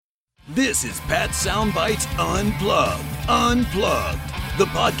This is Pat Soundbites Unplugged. Unplugged, the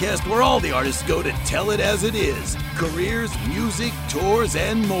podcast where all the artists go to tell it as it is. Careers, music, tours,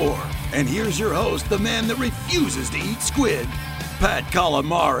 and more. And here's your host, the man that refuses to eat squid, Pat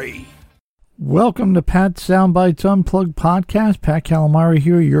Calamari. Welcome to Pat Soundbites Unplugged podcast. Pat Calamari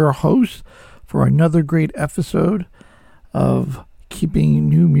here, your host for another great episode of keeping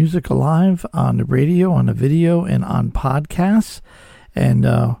new music alive on the radio, on the video, and on podcasts. And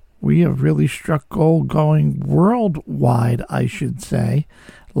we have really struck gold going worldwide, I should say,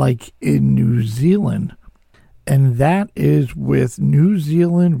 like in New Zealand. And that is with New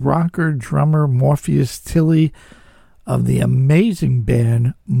Zealand rocker drummer Morpheus Tilley of the amazing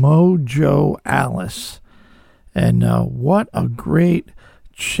band Mojo Alice. And what a great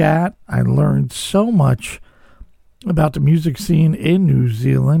chat. I learned so much about the music scene in New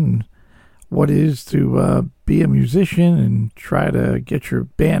Zealand, what it is to be a musician and try to get your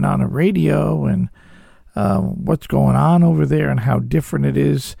band on the radio, and what's going on over there and how different it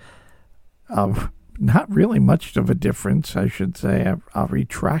is. Not really much of a difference, I should say. I'll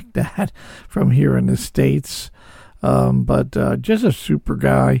retract that from here in the States. But just a super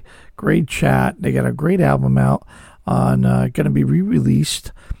guy, great chat. They got a great album out on going to be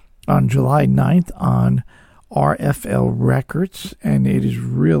re-released on July 9th on RFL Records, and it is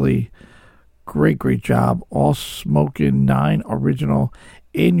really great job. All smoking, 9 original,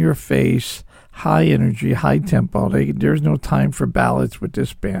 in your face, high energy, high tempo. There's no time for ballads with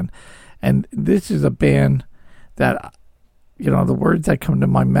this band. And this is a band that, you know, the words that come to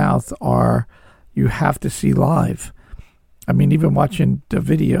my mouth are, you have to see live. I mean, even watching the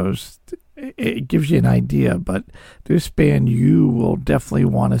videos, it gives you an idea, but this band you will definitely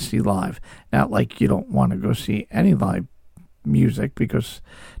want to see live. Not like you don't want to go see any live music, because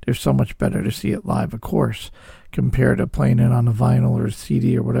there's so much better to see it live, of course, compared to playing it on a vinyl or a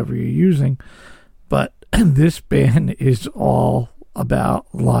CD or whatever you're using. But this band is all about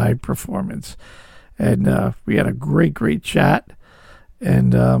live performance. And we had a great chat,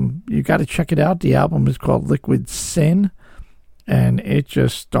 and you got to check it out. The album is called Liquid Sin, and it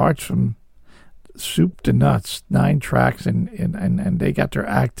just starts from soup to nuts, 9 tracks, and they got their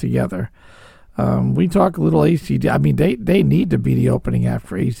act together. We talk a little AC/DC. I mean, they need to be the opening act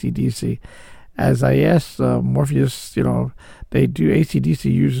for AC/DC. As I asked Morpheus, you know, they do,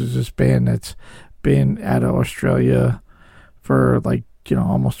 AC/DC uses this band that's been out of Australia for like, you know,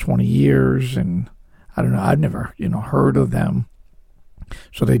 almost 20 years. And I don't know, I've never, you know, heard of them.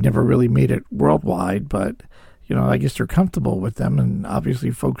 So they never really made it worldwide, but, you know, I guess they're comfortable with them, and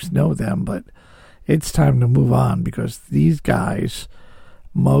obviously folks know them, but it's time to move on, because these guys,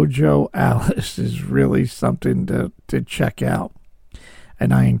 Mojo Alice, is really something to check out.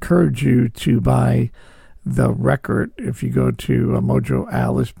 And I encourage you to buy the record if you go to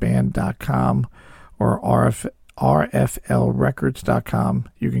mojoaliceband.com or rflrecords.com.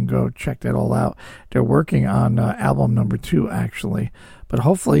 You can go check that all out. They're working on album number 2, actually. But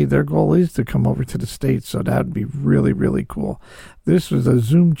hopefully their goal is to come over to the States, so that would be really cool. This was a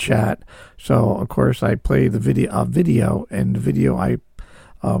Zoom chat, so of course I played the video, and the video I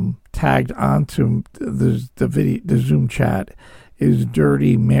tagged onto the Zoom chat is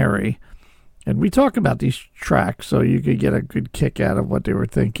Dirty Mary. And we talk about these tracks so you could get a good kick out of what they were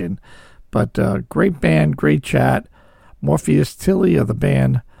thinking. But great band, great chat. Morpheus Tilley of the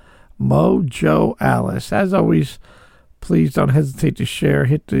band Mojo Alice. As always, please don't hesitate to share.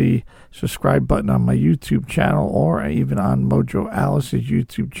 Hit the subscribe button on my YouTube channel, or even on Mojo Alice's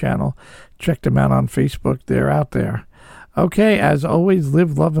YouTube channel. Check them out on Facebook. They're out there. Okay, as always,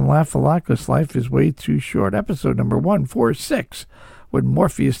 live, love, and laugh a lot, because life is way too short. Episode number 146 with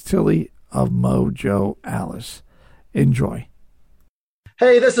Morpheus Tilley of Mojo Alice. Enjoy.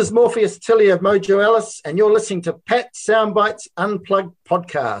 Hey, this is Morpheus Tilley of Mojo Alice, and you're listening to Pat Soundbites Unplugged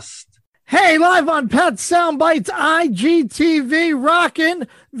podcast. Hey, live on Pat Soundbites IGTV, rocking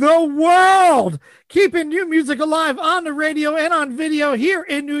the world, keeping new music alive on the radio and on video here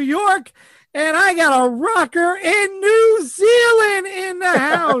in New York. And I got a rocker in New Zealand in the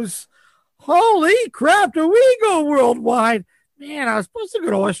house. Holy crap, do we go worldwide? Man, I was supposed to go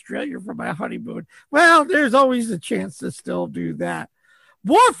to Australia for my honeymoon. Well, there's always a chance to still do that.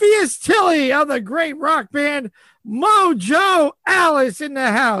 Morpheus Tilley of the great rock band Mojo Alice in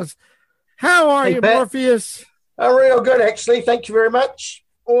the house. How are you, Pat? Morpheus? Real good, actually. Thank you very much.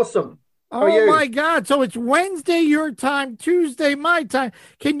 Awesome. Oh, my God. So it's Wednesday your time, Tuesday my time.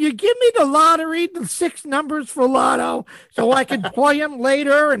 Can you give me the lottery, the 6 numbers for Lotto, so I can play them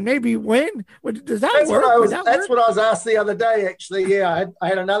later and maybe win? Does that work? That's what I was asked the other day, actually. Yeah, I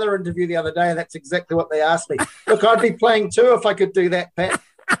had another interview the other day, and that's exactly what they asked me. Look, I'd be playing too if I could do that, Pat.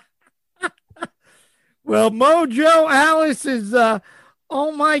 Well, Mojo Alice is,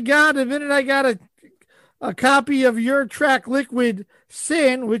 oh my God, the minute I got a copy of your track, Liquid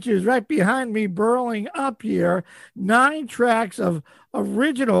Sin, which is right behind me, burling up here, 9 tracks of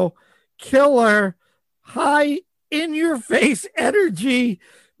original killer, high in your face energy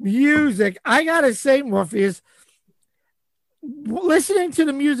music. I got to say, Morpheus, listening to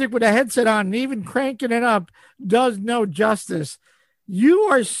the music with a headset on and even cranking it up does no justice.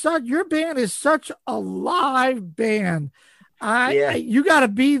 Your band is such a live band. You got to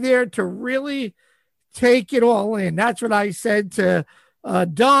be there to really take it all in. That's what I said to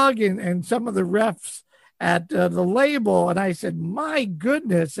Doug and some of the refs at the label. And I said, my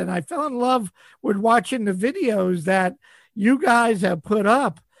goodness. And I fell in love with watching the videos that you guys have put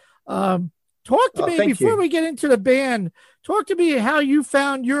up. Talk to me before we get into the band. Talk to me how you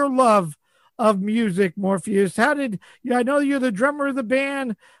found your love of music, Morpheus. How did you? I know you're the drummer of the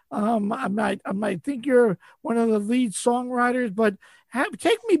band. I might think you're one of the lead songwriters, but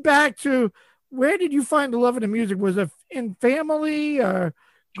take me back to where did you find the love of the music? Was it in family or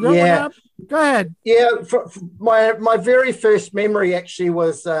growing up? Go ahead. Yeah, my very first memory actually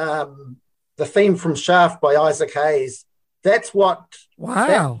was the theme from Shaft by Isaac Hayes. That's what.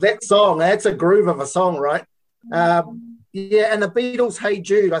 Wow. That song. That's a groove of a song, right? And the Beatles' "Hey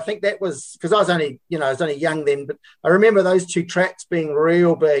Jude." I think that was because I was only young then, but I remember those 2 tracks being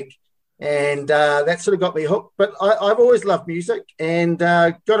real big, and that sort of got me hooked. But I've always loved music, and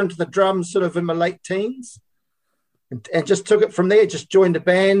got into the drums sort of in my late teens, and just took it from there. Just joined a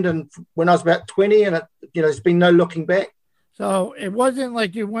band, and when I was about 20, and there's been no looking back. So it wasn't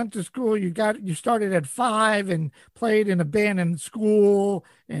like you went to school. You started at 5 and played in a band in school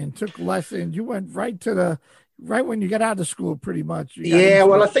and took lessons. You went right when you got out of school, pretty much.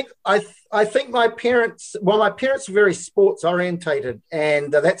 Well, I think my parents were very sports orientated,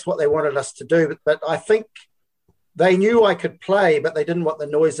 and that's what they wanted us to do. But I think they knew I could play, but they didn't want the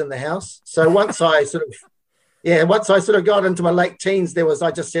noise in the house. So once I sort of got into my late teens,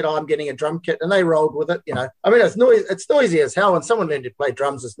 I just said, I'm getting a drum kit, and they rolled with it. I mean, it's noisy as hell, and someone learned to play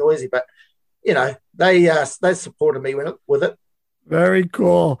drums is noisy, but they supported me with it. Very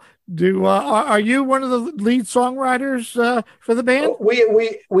cool. Are you one of the lead songwriters for the band?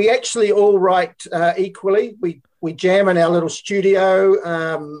 We actually all write equally. We jam in our little studio.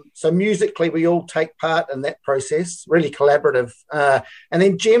 So musically, we all take part in that process. Really collaborative. And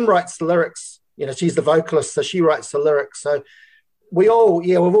then Jem writes the lyrics. She's the vocalist, so she writes the lyrics. So we've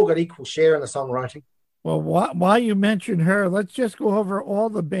all got equal share in the songwriting. Well, while you mention her, let's just go over all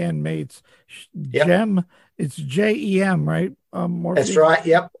the bandmates. Yep. Jem, it's Jem, right? That's right.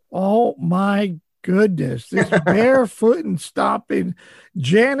 Yep. Oh my goodness! This barefoot and stomping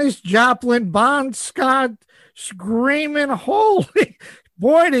Janis Joplin, Bon Scott, screaming, "Holy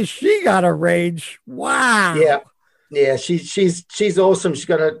boy, does she got a rage!" Wow. Yeah. She's awesome.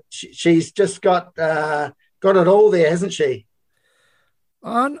 She's just got it all there, hasn't she?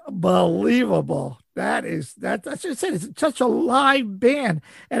 Unbelievable. That's just it. It's such a live band.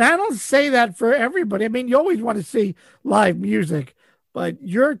 And I don't say that for everybody. I mean, you always want to see live music, but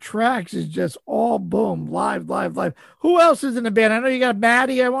your tracks is just all boom, live. Who else is in the band? I know you got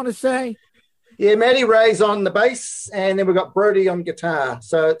Maddie, I want to say. Yeah, Maddie Ray's on the bass, and then we've got Brody on guitar.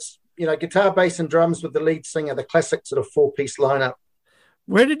 So it's, guitar, bass, and drums with the lead singer, the classic sort of 4-piece lineup.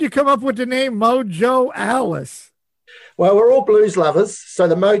 Where did you come up with the name Mojo Alice? Well, we're all blues lovers, so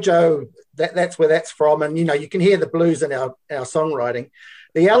the Mojo, that's where that's from, and you can hear the blues in our songwriting.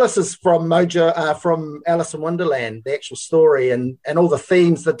 The Alice is from from Alice in Wonderland, the actual story, and all the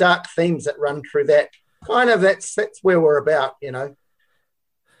themes, the dark themes that run through that. Kind of that's where we're about,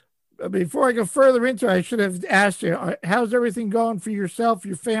 Before I go further into it, I should have asked you, how's everything going for yourself,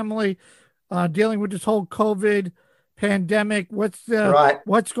 your family, dealing with this whole COVID pandemic? What's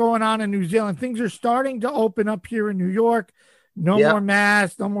going on in New Zealand? Things are starting to open up here in New York. No more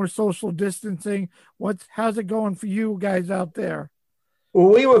masks, no more social distancing. How's it going for you guys out there? Well,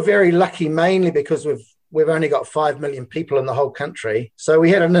 we were very lucky, mainly because we've only got 5 million people in the whole country. So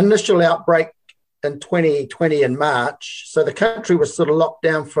we had an initial outbreak in 2020 in March. So the country was sort of locked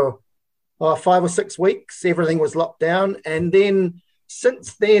down for 5 or 6 weeks. Everything was locked down, and then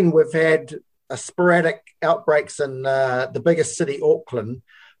since then we've had sporadic outbreaks in the biggest city, Auckland,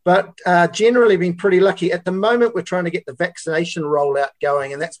 but generally been pretty lucky. At the moment, we're trying to get the vaccination rollout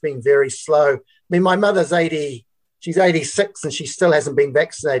going, and that's been very slow. I mean, my mother's 80, she's 86, and she still hasn't been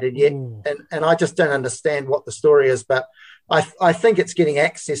vaccinated yet. And I just don't understand what the story is, but I think it's getting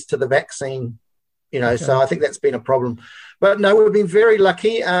access to the vaccine, okay. So I think that's been a problem. But no, we've been very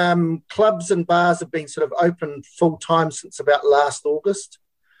lucky. Clubs and bars have been sort of open full time since about last August.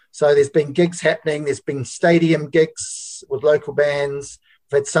 So there's been gigs happening. There's been stadium gigs with local bands.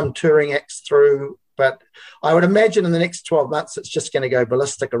 We've had some touring acts through. But I would imagine in the next 12 months, it's just going to go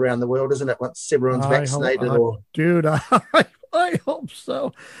ballistic around the world, isn't it? Once everyone's vaccinated. Dude, I hope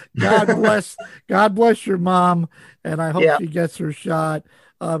so. God bless your mom, and I hope she gets her shot.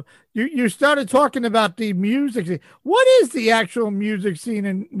 You started talking about the music scene. What is the actual music scene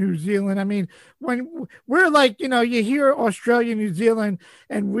in New Zealand? I mean, when we're like, you hear Australia, New Zealand,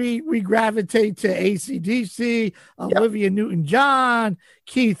 and we gravitate to AC/DC, Olivia Newton-John,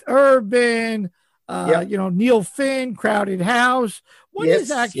 Keith Urban, Neil Finn, Crowded House. What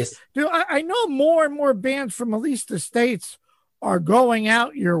is actually? Yes. I know more and more bands from at least the States are going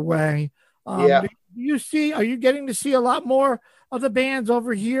out your way. Are you getting to see a lot more of the bands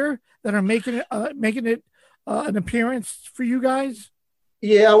over here that are making it an appearance for you guys?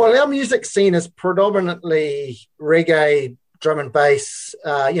 Yeah, well, our music scene is predominantly reggae, drum and bass,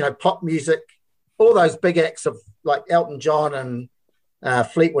 pop music, all those big acts of like Elton John and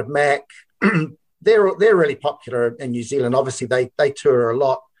Fleetwood Mac. They're really popular in New Zealand. Obviously, they tour a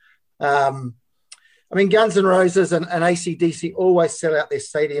lot. Guns N' Roses and AC/DC always sell out their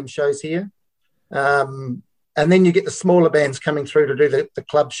stadium shows here. And then you get the smaller bands coming through to do the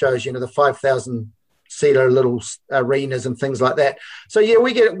club shows, the 5,000-seater little arenas and things like that. So, yeah,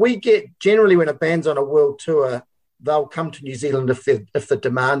 we get generally when a band's on a world tour, they'll come to New Zealand if the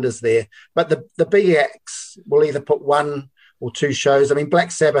demand is there. But the big acts will either put one or two shows. I mean,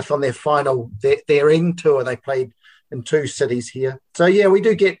 Black Sabbath on their end tour, they played in 2 cities here. So, yeah, we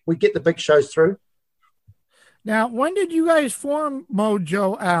get the big shows through. Now, when did you guys form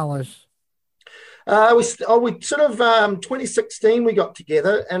Mojo Alice? We sort of 2016 we got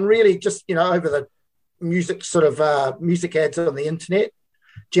together, and really just over the music music ads on the internet.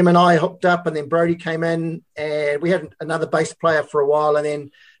 Jim and I hooked up, and then Brody came in, and we had another bass player for a while, and then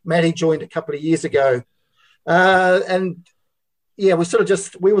Matty joined a couple of years ago. We were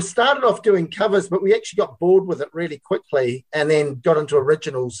started off doing covers, but we actually got bored with it really quickly, and then got into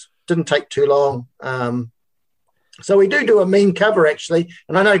originals. Didn't take too long. So we do a mean cover, actually.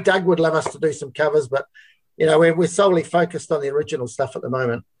 And I know Doug would love us to do some covers, but, we're solely focused on the original stuff at the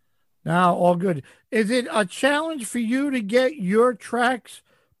moment. Now, all good. Is it a challenge for you to get your tracks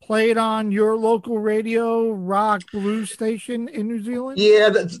played on your local radio, rock, blues station in New Zealand? Yeah,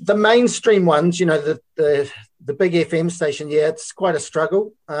 the mainstream ones, the big FM station, it's quite a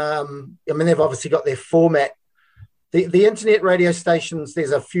struggle. They've obviously got their format. The internet radio stations,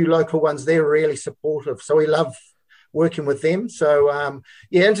 there's a few local ones, they're really supportive. So we love working with them. So,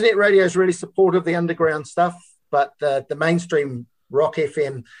 internet radio is really supportive of the underground stuff, but the mainstream rock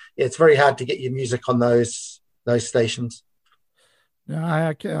FM, it's very hard to get your music on those stations. No,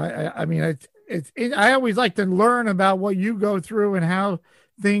 I always like to learn about what you go through and how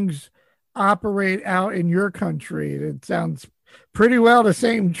things operate out in your country. It sounds pretty well the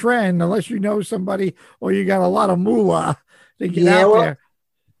same trend, unless you know somebody or you got a lot of moolah to get out there.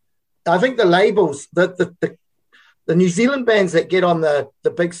 I think the labels, the New Zealand bands that get on the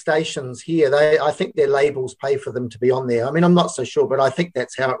big stations here, I think their labels pay for them to be on there. I mean, I'm not so sure, but I think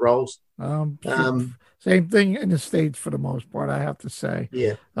that's how it rolls. Same thing in the States for the most part, I have to say.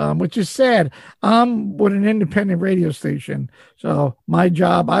 Yeah. Which is sad. I'm with an independent radio station. So my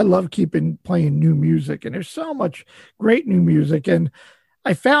job, I love playing new music. And there's so much great new music. And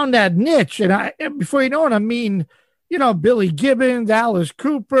I found that niche. And before you know it, Billy Gibbons, Alice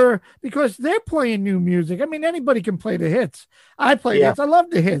Cooper, because they're playing new music. I mean, anybody can play the hits. I play hits. I love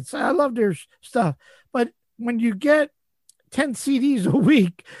the hits. I love their stuff. But when you get 10 CDs a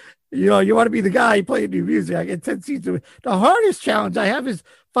week, you want to be the guy playing new music. I get 10 CDs a week. The hardest challenge I have is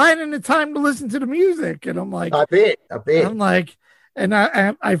finding the time to listen to the music. And I'm like, I bet. I'm like, and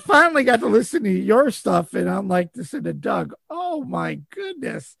I finally got to listen to your stuff. And I'm like, listen to Doug. Oh my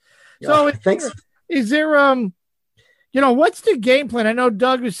goodness. So thanks. Is there, what's the game plan? I know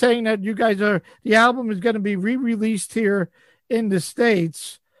Doug was saying that you guys the album is going to be re-released here in the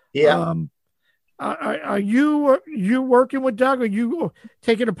States. Yeah. Are you working with Doug? Are you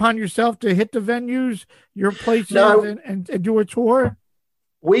taking it upon yourself to hit the venues, your places, and do a tour?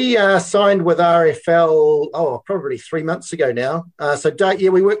 We signed with RFL, probably 3 months ago now. So Doug,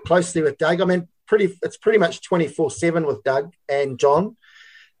 we work closely with Doug. I mean, it's pretty much 24/7 with Doug and John.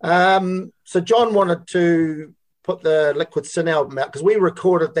 So John wanted to put the Liquid Sin album out because we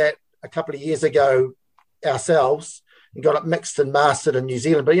recorded that a couple of years ago ourselves and got it mixed and mastered in New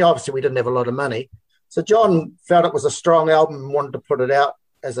Zealand. But obviously we didn't have a lot of money. So John felt it was a strong album and wanted to put it out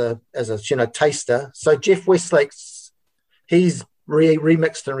as a taster. So Jeff Westlake, he's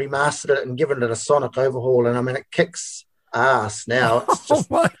remixed and remastered it and given it a sonic overhaul. And I mean, it kicks ass now. It's just,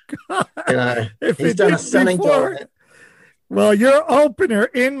 oh my If he's it done a did stunning before, job. well, your opener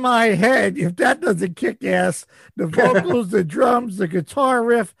in my head, if that doesn't kick ass, the vocals, the drums, the guitar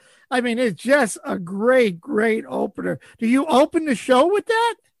riff. I mean, it's just a great, great opener. Do you open the show with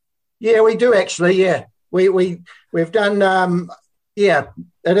that? Yeah, we do actually. Yeah, we've done. Yeah,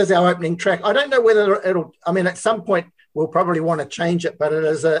 it is our opening track. I don't know whether it'll. I mean, at some point we'll probably want to change it, but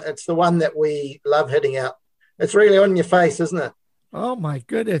it's the one that we love hitting out. It's really on your face, isn't it? Oh my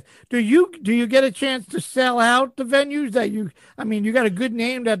goodness! Do you get a chance to sell out the venues that you? I mean, you got a good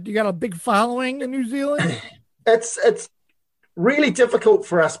name, that you got a big following in New Zealand. It's really difficult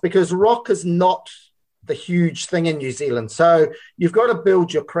for us because rock is not the huge thing in New Zealand. So you've got to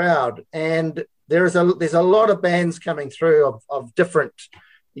build your crowd, and there's a lot of bands coming through of different,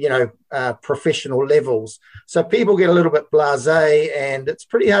 professional levels. So people get a little bit blasé, and it's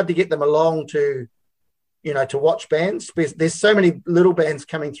pretty hard to get them along to watch bands, because there's so many little bands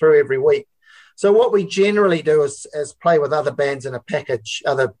coming through every week. So what we generally do is play with other bands in a package,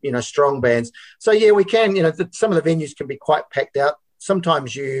 other, strong bands. So yeah, we can, some of the venues can be quite packed out.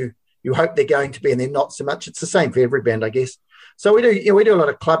 Sometimes you hope they're going to be, and they're not so much. It's the same for every band, I guess. So we do a lot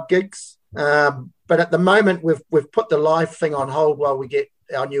of club gigs. But at the moment we've put the live thing on hold while we get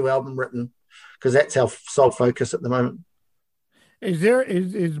our new album written, because that's our sole focus at the moment.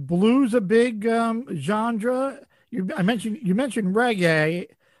 Is blues a big genre? You mentioned reggae.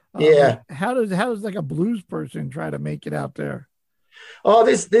 Yeah. How does like a blues person try to make it out there? Oh,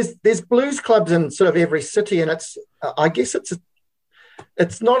 there's blues clubs in sort of every city, and I guess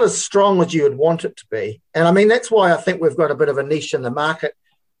it's not as strong as you would want it to be. And I mean, that's why I think we've got a bit of a niche in the market.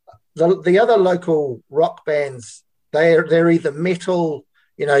 The other local rock bands, they're either metal,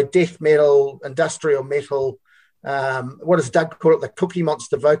 death metal, industrial metal. What does Doug call it? The Cookie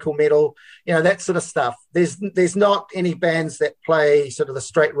Monster vocal metal, that sort of stuff. There's not any bands that play sort of the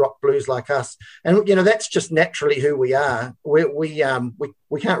straight rock blues like us, and that's just naturally who we are. We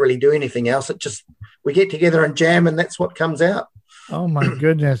can't really do anything else. We get together and jam, and that's what comes out. Oh my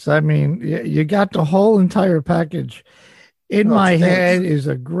goodness! I mean, you got the whole entire package. In My Head is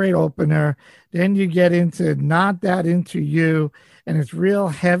a great opener. Then you get into Not That Into You, and it's real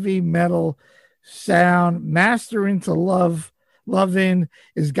heavy metal sound. Master Into Lovin'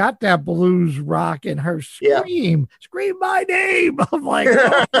 has got that blues rock, and her scream my name. I'm like,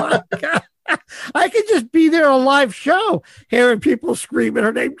 oh my God. I could just be there on a live show hearing people screaming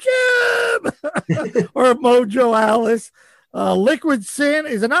her name, Jim, or Mojo Alice. Liquid Sin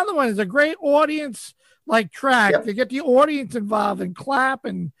is another one. It's a great audience track to get the audience involved and clap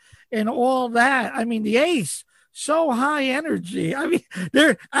and all that. I mean, the Ace, so high energy. I mean,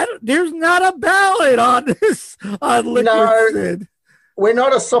 there's not a ballad on this on Liquid Sin. We're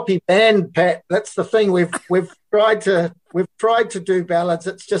not a soppy band, Pat. That's the thing. We've tried to do ballads.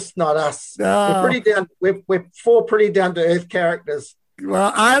 It's just not us. No. We're four pretty down to earth characters.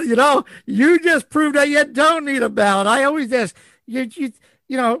 Well, you just proved that you don't need a ballad. I always ask you,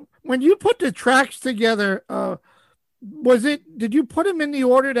 when you put the tracks together, did you put them in the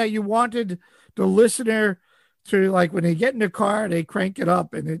order that you wanted the listener to, like, when they get in the car, they crank it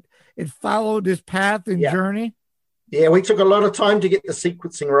up and it followed this path and journey? Yeah, we took a lot of time to get the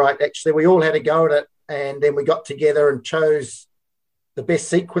sequencing right. Actually, we all had a go at it, and then we got together and chose the best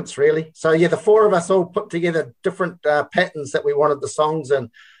sequence, really. So yeah, the four of us all put together different patterns that we wanted the songs in.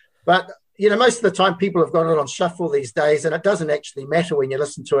 But most of the time people have got it on shuffle these days, and it doesn't actually matter when you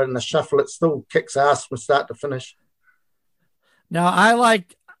listen to it in the shuffle. It still kicks ass from start to finish. Now, I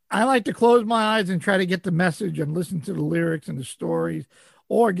like to close my eyes and try to get the message and listen to the lyrics and the stories,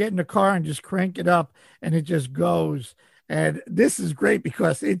 or get in the car and just crank it up and it just goes. And this is great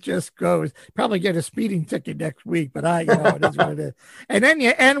because it just goes. Probably get a speeding ticket next week, but it is what it is. And then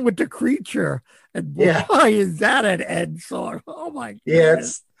you end with The Creature, and boy, is that an end song? Oh my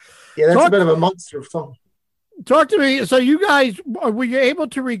goodness. That's a bit of a monster of song. Talk to me. So you guys, were you able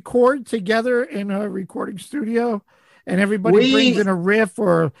to record together in a recording studio, and everybody brings in a riff,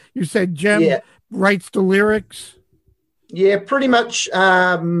 or you said Jem writes the lyrics? Yeah, pretty much.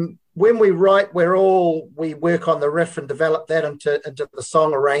 When we write, we work on the riff and develop that into the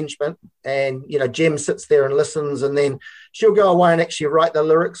song arrangement. And, Jem sits there and listens, and then she'll go away and actually write the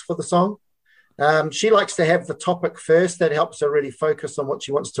lyrics for the song. She likes to have the topic first. That helps her really focus on what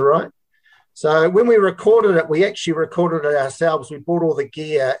she wants to write. So when we recorded it, we actually recorded it ourselves. We bought all the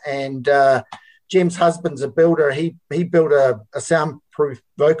gear, and Jem's husband's a builder. He built a soundproof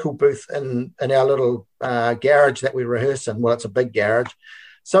vocal booth in our little garage that we rehearse in. Well, it's a big garage.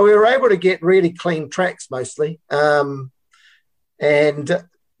 So we were able to get really clean tracks mostly. And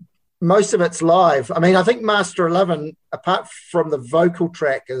most of it's live. I mean, I think Master 11, apart from the vocal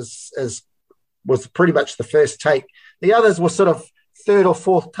track, was pretty much the first take. The others were sort of third or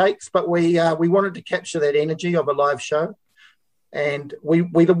fourth takes, but we wanted to capture that energy of a live show. And we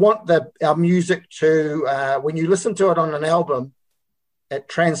want our music to, when you listen to it on an album, it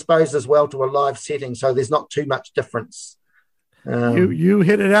transposes well to a live setting, so there's not too much difference. You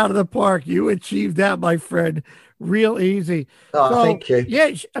hit it out of the park. You achieved that, my friend, real easy. Oh, thank you.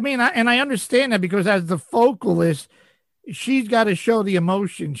 Yeah, I mean, I understand that, because as the vocalist, she's got to show the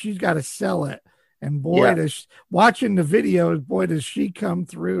emotion. She's got to sell it. And boy, watching the videos, boy, does she come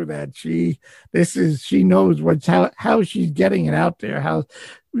through that. She knows how she's getting it out there. How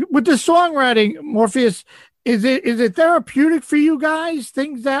with the songwriting, Morpheus, is it therapeutic for you guys?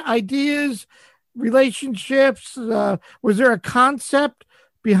 Ideas, relationships. Was there a concept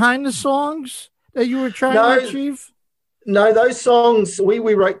behind the songs that you were trying to achieve? No, those songs, we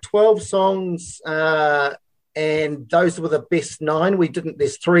wrote 12 songs, and those were the best 9.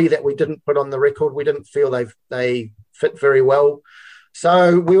 There's 3 that we didn't put on the record. We didn't feel they fit very well.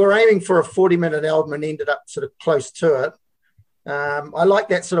 So we were aiming for a 40-minute album and ended up sort of close to it. I like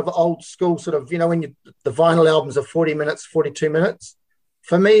that sort of old school sort of, when the vinyl albums are 40 minutes, 42 minutes.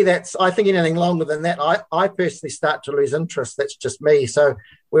 For me, I think anything longer than that, I personally start to lose interest. That's just me. So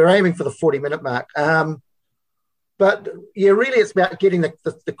we're aiming for the 40-minute mark. But yeah, really, it's about getting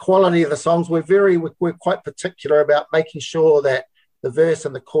the quality of the songs. We're quite particular about making sure that the verse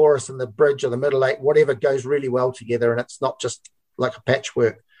and the chorus and the bridge or the middle 8, whatever, goes really well together, and it's not just like a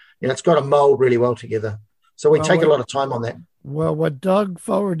patchwork. It's got to mold really well together. So we take a lot of time on that. Well, what Doug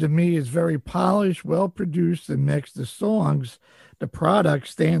forwarded to me is very polished, well produced, and mixed. The songs, the product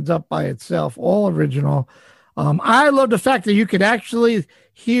stands up by itself, all original. I love the fact that you could actually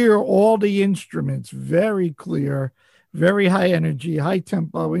hear all the instruments very clear, very high energy, high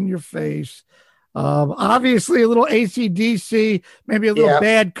tempo, in your face. Obviously, a little AC/DC, maybe a little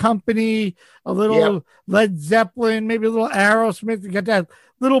Bad Company, a little Led Zeppelin, maybe a little Aerosmith. You get that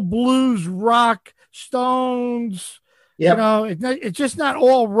little blues rock, Stones. It's just not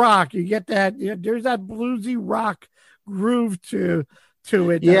all rock. You get that. There's that bluesy rock groove to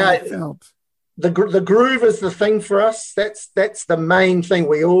it. I felt. The groove is the thing for us. That's the main thing.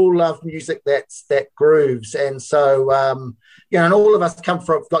 We all love music that grooves, and so and all of us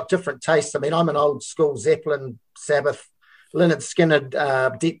got different tastes. I mean, I'm an old school Zeppelin, Sabbath, Lynyrd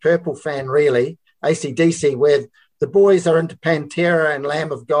Skynyrd, Deep Purple fan, really. AC/DC, where the boys are into Pantera and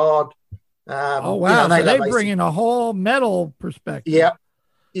Lamb of God. Oh wow! So they bring in a whole metal perspective.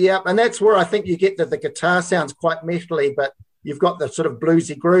 Yeah, and that's where I think you get the guitar sounds quite metally, but you've got the sort of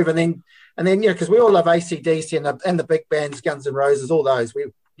bluesy groove, and then because we all love AC/DC and the big bands, Guns N' Roses, all those.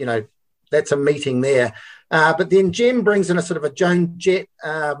 That's a meeting there. But then Jem brings in a sort of a Joan Jett.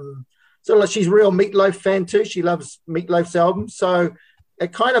 Sort of like, she's a real Meatloaf fan too. She loves Meatloaf's album, so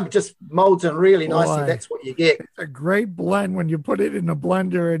it kind of just molds in really nicely. That's what you get. It's a great blend when you put it in a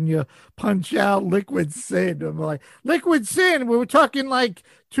blender and you punch out Liquid Sin. I'm like, Liquid Sin, we were talking like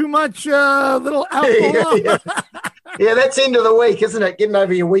too much little alcohol. Yeah, that's end of the week, isn't it? Getting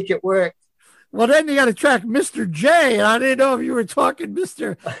over your week at work. Well, then you got to track Mr. J. And I didn't know if you were talking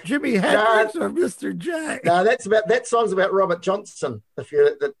Mr. Jimi Hendrix or Mr. J. No, that song's about Robert Johnson. If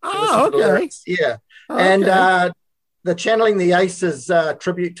you okay. Yeah. Okay. And the Channeling the Aces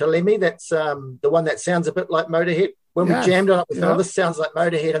tribute to Lemmy, that's the one that sounds a bit like Motorhead. When we jammed on it, we thought, this sounds like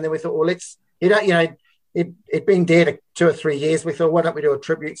Motorhead. And then we thought, well, it'd been dead 2 or 3 years. We thought, why don't we do a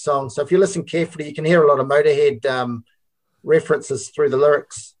tribute song? So if you listen carefully, you can hear a lot of Motorhead references through the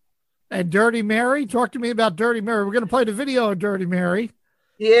lyrics. And Dirty Mary, talk to me about Dirty Mary. We're going to play the video of Dirty Mary.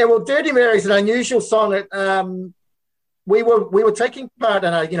 Yeah, well, Dirty Mary is an unusual song. We were taking part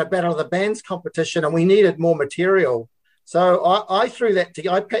in a Battle of the Bands competition, and we needed more material. So I threw that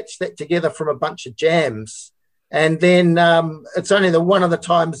I patched that together from a bunch of jams, and then it's only one of the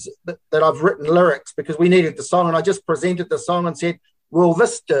times that I've written lyrics because we needed the song, and I just presented the song and said, will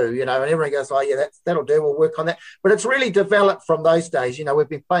this do? And everyone goes, oh yeah, that'll do. We'll work on that. But it's really developed from those days. We've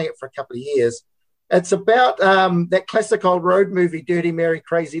been playing it for a couple of years. It's about that classic old road movie, Dirty Mary,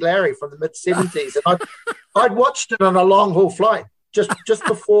 Crazy Larry from the mid-'70s. And I'd watched it on a long-haul flight just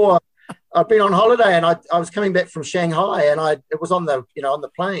before I'd been on holiday, and I was coming back from Shanghai, and it was on the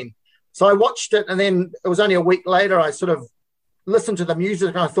plane. So I watched it, and then it was only a week later I sort of listened to the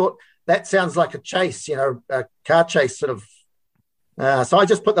music, and I thought, that sounds like a chase, a car chase sort of. So I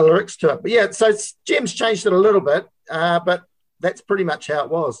just put the lyrics to it. But yeah, so Jem's changed it a little bit, but that's pretty much how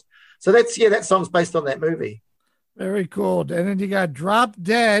it was. So that song's based on that movie. Very cool. And then you got Drop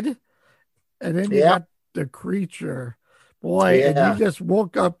Dead, and then you got The Creature. Boy, and you Yeah. just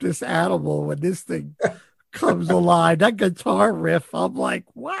woke up this animal when this thing comes alive. That guitar riff, I'm like,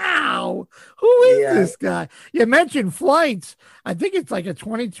 wow, who is Yeah. this guy? You mentioned flights. I think it's like a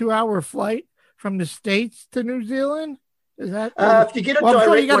 22-hour flight from the States to New Zealand. Is that? If you get a Well, I'm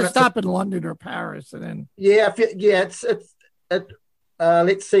sure you direct got one, to stop in London or Paris, and then yeah,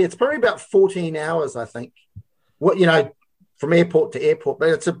 let's see, it's probably about 14 hours, I think. What from airport to airport, but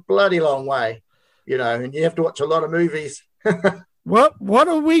it's a bloody long way, and you have to watch a lot of movies. what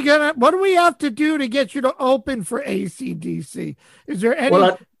do we have to do to get you to open for AC/DC? Is there any?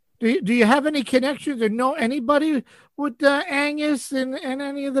 Well, Do you have any connections or know anybody with Angus and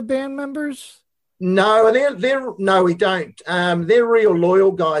any of the band members? no, no, we don't. They're real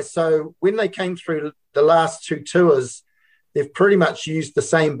loyal guys. So when they came through the last two tours, they've pretty much used the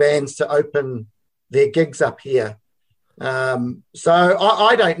same bands to open their gigs up here. So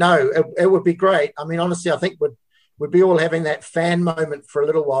I don't know. It would be great. I mean, honestly, I think we'd be all having that fan moment for a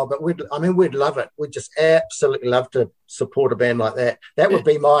little while, but we'd love it. We'd just absolutely love to support a band like that. That would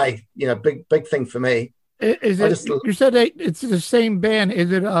be my, big thing for me. Is it? You said it's the same band.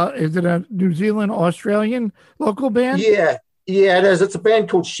 Is it a New Zealand Australian local band? Yeah, it is. It's a band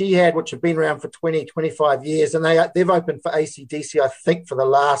called She Had, which have been around for 20, 25 years, and they've opened for AC/DC, I think, for the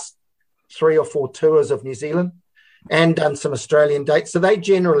last 3 or 4 tours of New Zealand, and done some Australian dates. So they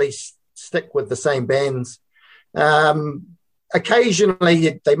generally stick with the same bands.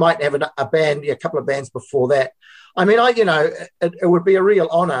 Occasionally they might have a band, a couple of bands before that. I mean, it would be a real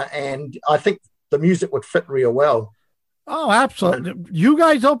honor, and I think the music would fit real well. Oh, absolutely. You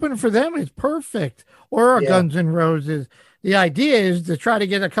guys open for them is perfect. Or Yeah. Guns N' Roses. The idea is to try to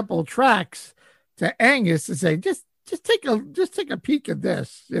get a couple of tracks to Angus to say, just take a peek at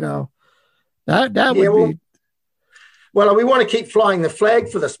this, That would be. Well, we want to keep flying the flag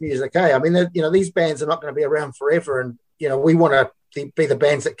for this music, eh? I mean, these bands are not going to be around forever, and we want to be the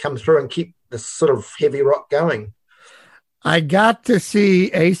bands that come through and keep this sort of heavy rock going. I got to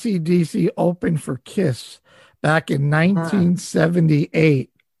see AC/DC open for Kiss back in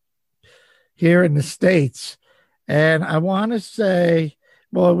 1978 here in the States. And I want to say,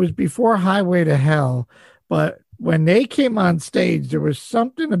 well, it was before Highway to Hell, but when they came on stage, there was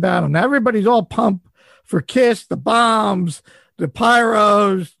something about them. Everybody's all pumped for Kiss, the bombs, the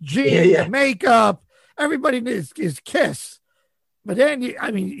pyros, the makeup. Everybody is Kiss. But then, you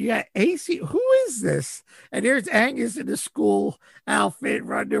got AC. Who is this? And there's Angus in the school outfit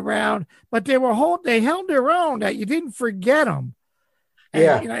running around. But they held their own. That you didn't forget them.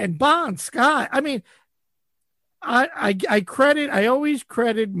 And, and Bon Scott. I mean, I always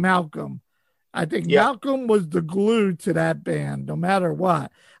credit Malcolm. I think Malcolm was the glue to that band, no matter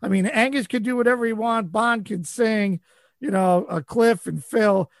what. I mean, Angus could do whatever he wanted. Bon could sing, Cliff and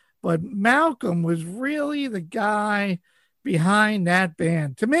Phil. But Malcolm was really the guy behind that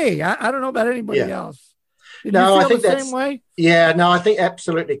band. To me, I don't know about anybody else. Did you feel I think the that's same way? Yeah, no, I think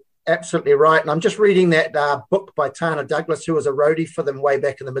absolutely right. And I'm just reading that book by Tana Douglas, who was a roadie for them way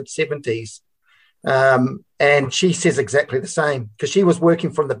back in the mid-70s. And she says exactly the same, because she was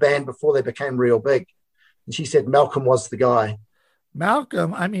working from the band before they became real big. And she said Malcolm was the guy.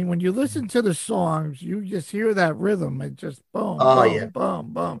 Malcolm, I mean, when you listen to the songs, you just hear that rhythm. It just boom,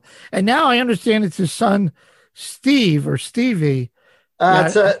 boom, boom. And now I understand it's his son, Steve or Stevie.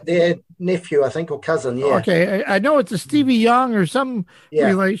 It's their nephew, I think, or cousin. Yeah. Okay. I know it's a Stevie Young or some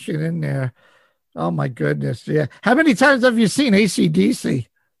relation in there. Oh, my goodness. Yeah. How many times have you seen AC/DC?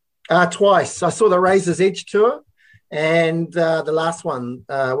 Twice. I saw the Razor's Edge tour, and the last one,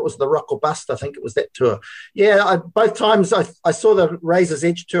 what was the Rock or Bust? I think it was that tour. Yeah, both times I saw the Razor's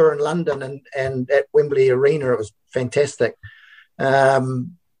Edge tour in London and at Wembley Arena. It was fantastic. But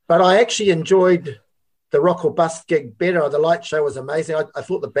I actually enjoyed the Rock or Bust gig better. The light show was amazing. I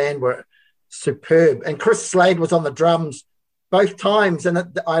thought the band were superb. And Chris Slade was on the drums both times. And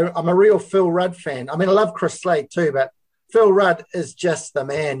I'm a real Phil Rudd fan. I mean, I love Chris Slade too, but Phil Rudd is just the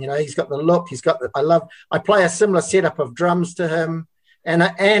man. He's got the look. I play a similar setup of drums to him and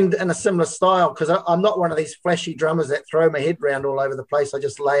in a similar style, because I'm not one of these flashy drummers that throw my head around all over the place. I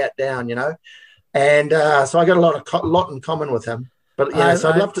just lay it down, And so I got a lot in common with him. But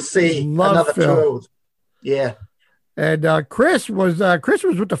so I'd love to see another tour. Yeah. And Chris was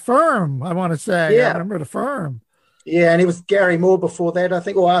with the Firm, I want to say. Yeah. I remember the Firm. Yeah, and he was Gary Moore before that, I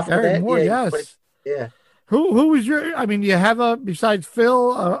think, or after Gary that. Moore, yes. Yeah. Who was do you have besides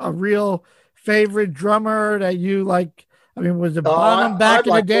Phil, a real favorite drummer that you like? I mean, was it Bonham back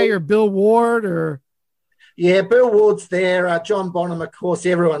in the day, or Bill Ward, or? Yeah, Bill Ward's there. John Bonham, of course.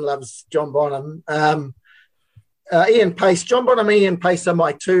 Everyone loves John Bonham. Ian Pace. John Bonham and Ian Pace are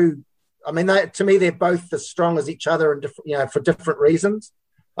my two I mean, to me, they're both as strong as each other and for different reasons.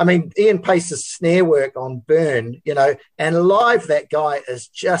 I mean, Ian Pace's snare work on Burn, and live, that guy is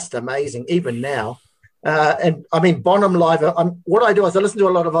just amazing, even now. And I mean, Bonham live, what I do is I listen to a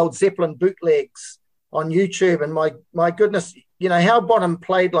lot of old Zeppelin bootlegs on YouTube, and my goodness, how Bonham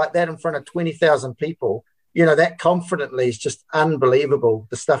played like that in front of 20,000 people, that confidently is just unbelievable,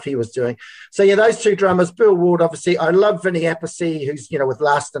 the stuff he was doing. So, yeah, those two drummers, Bill Ward, obviously. I love Vinny Appice, who's, with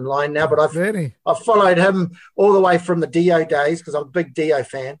Last in Line now, but I've followed him all the way from the Dio days because I'm a big Dio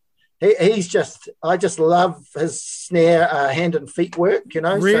fan. I just love his snare, hand and feet work,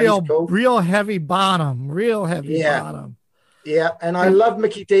 Real, so cool. real heavy bottom. Yeah, and I love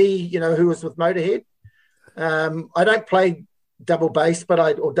Mickey D, who was with Motorhead. I don't play double bass,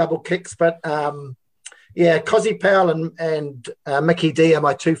 or double kicks, but Cozzy Powell and Mickey D are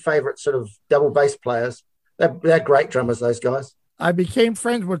my two favorite sort of double bass players. They're great drummers, those guys. I became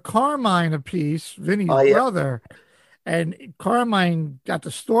friends with Carmine Appice, Vinny's brother, and Carmine got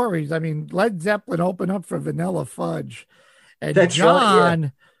the stories. I mean, Led Zeppelin opened up for Vanilla Fudge, and That's John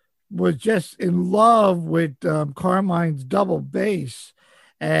right, was just in love with Carmine's double bass.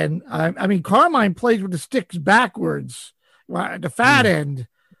 And I mean, Carmine plays with the sticks backwards, right? The fat end.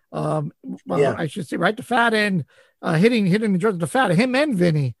 I should say, right? The fat end, hitting the drums, the fat, him and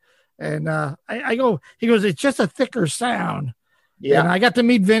Vinny. And he goes, it's just a thicker sound. Yeah. And I got to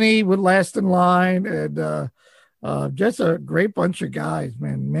meet Vinny with Last in Line, and just a great bunch of guys,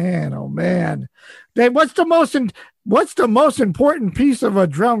 man. Oh man. What's the most important piece of a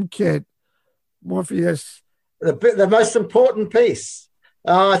drum kit, Morpheus? The most important piece.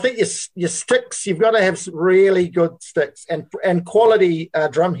 I think your sticks, you've got to have some really good sticks and quality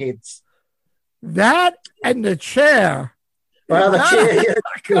drum heads. That and the chair. Well, the chair,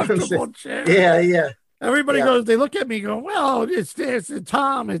 comfortable chair. Yeah. Everybody goes, they look at me going, well, it's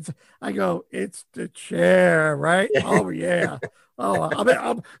Tom. I go, it's the chair, right? Yeah. Oh, yeah.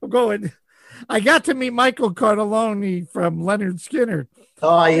 I'm going. I got to meet Michael Cardelloni from Leonard Skinner.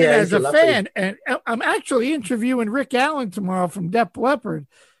 Oh, yeah. As a fan. And I'm actually interviewing Rick Allen tomorrow from Def Leppard.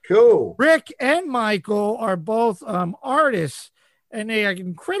 Cool. Rick and Michael are both artists, and they have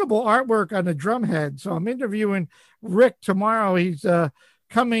incredible artwork on the drum head. So I'm interviewing Rick tomorrow. He's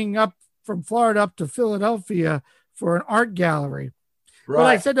coming up from Florida up to Philadelphia for an art gallery. Right. But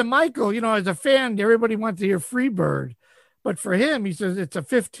I said to Michael, as a fan, everybody wants to hear Freebird. But for him, he says it's a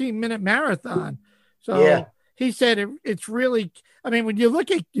 15-minute marathon. So he said it's really, I mean, when you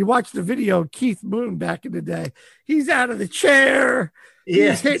watch the video, Keith Moon back in the day, he's out of the chair. Yeah.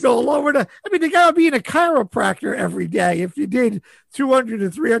 He's hitting all over they got to be in a chiropractor every day if you did 200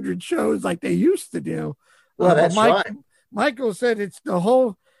 to 300 shows like they used to do. Well, that's right. Michael said it's the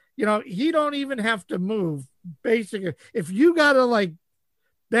whole, he don't even have to move. Basically, if you got to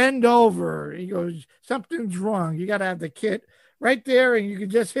bend over, he goes, something's wrong. You got to have the kit right there, and you can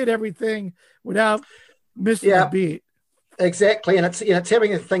just hit everything without missing a beat. Exactly, and it's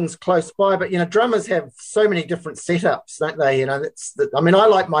having things close by. But drummers have so many different setups, don't they? I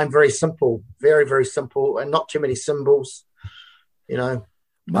like mine very simple, very very simple, and not too many cymbals.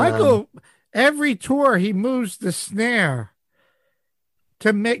 Michael, every tour he moves the snare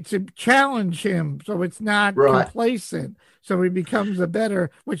to challenge him, so it's not complacent. So he becomes a better,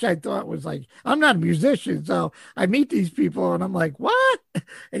 which I thought was I'm not a musician, so I meet these people and I'm like, what?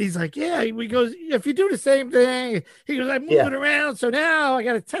 And he's like, yeah. He goes, if you do the same thing, he goes, I move it around, so now I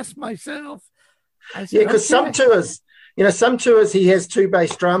got to test myself. I said, because some tours he has two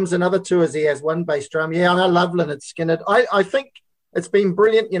bass drums, and other tours he has one bass drum. Yeah, and I love Leonard Skinner. I think it's been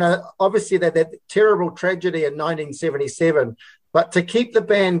brilliant. Obviously that terrible tragedy in 1977. But to keep the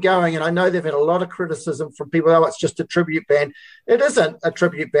band going, and I know they've had a lot of criticism from people, it's just a tribute band. It isn't a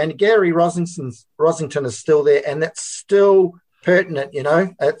tribute band. Gary Rossington is still there, and that's still pertinent,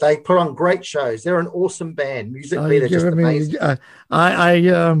 They put on great shows. They're an awesome band. Musically, they're just amazing.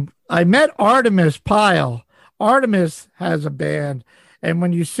 I met Artemis Pyle. Artemis has a band, and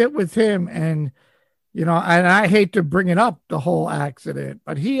when you sit with him and and I hate to bring it up, the whole accident,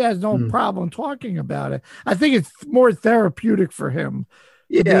 but he has no problem talking about it. I think it's more therapeutic for him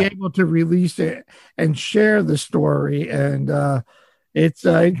to be able to release it and share the story. And it's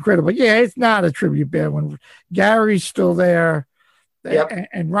incredible. Yeah, it's not a tribute band when Gary's still there,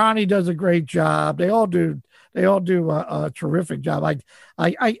 and Ronnie does a great job. They all do a terrific job.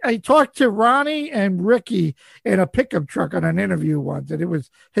 I talked to Ronnie and Ricky in a pickup truck on an interview once, and it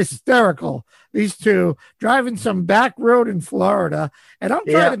was hysterical. These two driving some back road in Florida, and I'm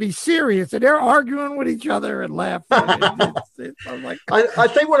trying to be serious, and they're arguing with each other and laughing. I'm like, I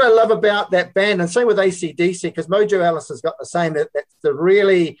think what I love about that band, and same with AC/DC, because Mojo Alice has got the same, that's the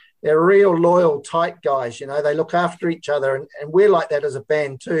really they're real loyal, tight guys. You know, they look after each other, and we're like that as a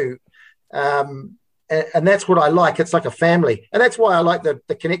band too. And that's what I like. It's like a family, and that's why I like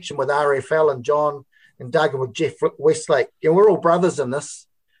the connection with RFL and John and Doug and with Jeff Westlake. You know, we're all brothers in this.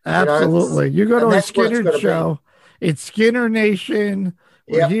 Absolutely. You go to a Skinner show. It's Skinner Nation.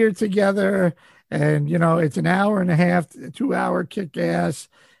 We're here together, and you know it's an hour and a half, 2 hour kick ass.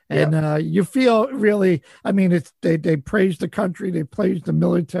 And you feel really, I mean, it's they praise the country, they praise the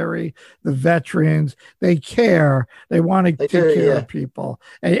military, the veterans, they care, they want to take care of people,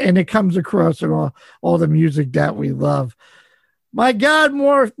 and it comes across in all the music that we love. My God,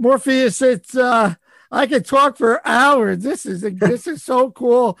 Morpheus, it's I could talk for hours. This is so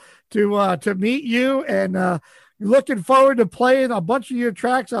cool to meet you, and looking forward to playing a bunch of your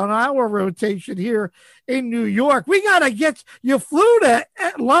tracks on our rotation here in New York. We got to get you flew to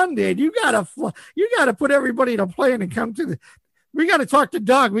London. You got to put everybody to plane and come to we got to talk to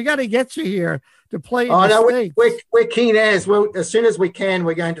Doug. We got to get you here to play. We're keen as well. As soon as we can,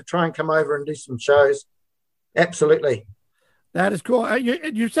 we're going to try and come over and do some shows. Absolutely. That is cool.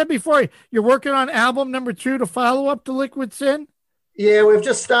 You said before you're working on album number 2 to follow up to Liquid Sin. Yeah, we've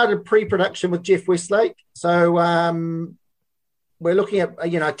just started pre-production with Jeff Westlake. So we're looking at a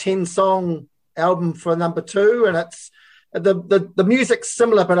 10-song album for number 2, and it's the music's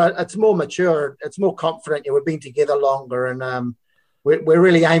similar, but it's more mature. It's more confident. We've been together longer, and we're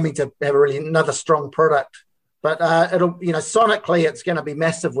really aiming to have another strong product. But it'll sonically, it's going to be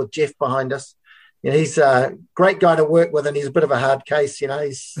massive with Jeff behind us. He's a great guy to work with, and he's a bit of a hard case.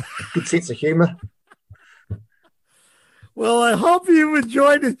 He's a good sense of humor. Well, I hope you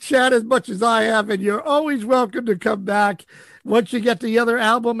enjoyed the chat as much as I have, and you're always welcome to come back once you get the other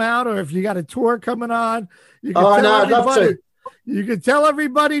album out, or if you got a tour coming on. You can I'd love to. You can tell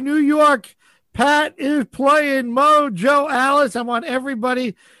everybody New York, Pat is playing Mojo Alice. I want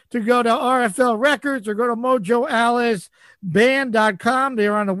everybody to go to RFL Records or go to mojoaliceband.com.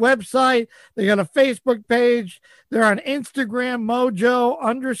 They're on a website. They got a Facebook page. They're on Instagram,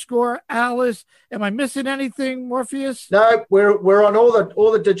 Mojo_Alice. Am I missing anything, Morpheus? No, we're on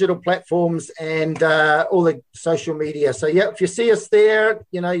all the digital platforms and all the social media. So if you see us there,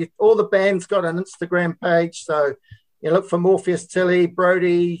 all the band's got an Instagram page. So look for Morpheus Tilly,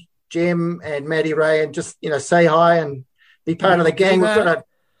 Brody, Jem, and Maddie Ray, and just say hi and be part of the gang.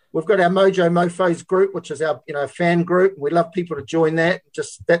 We've got our Mojo Mofos group, which is our fan group. We love people to join that.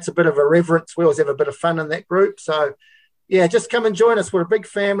 That's a bit of irreverence. We always have a bit of fun in that group. So, just come and join us. We're a big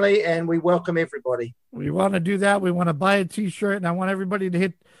family, and we welcome everybody. We want to do that. We want to buy a T-shirt, and I want everybody to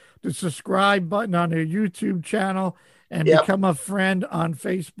hit the subscribe button on their YouTube channel and become a friend on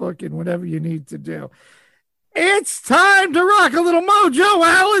Facebook and whatever you need to do. It's time to rock a little Mojo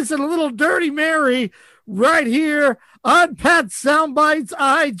Alice and a little Dirty Mary right here on Pat Soundbites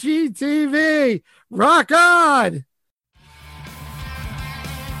IGTV. Rock on!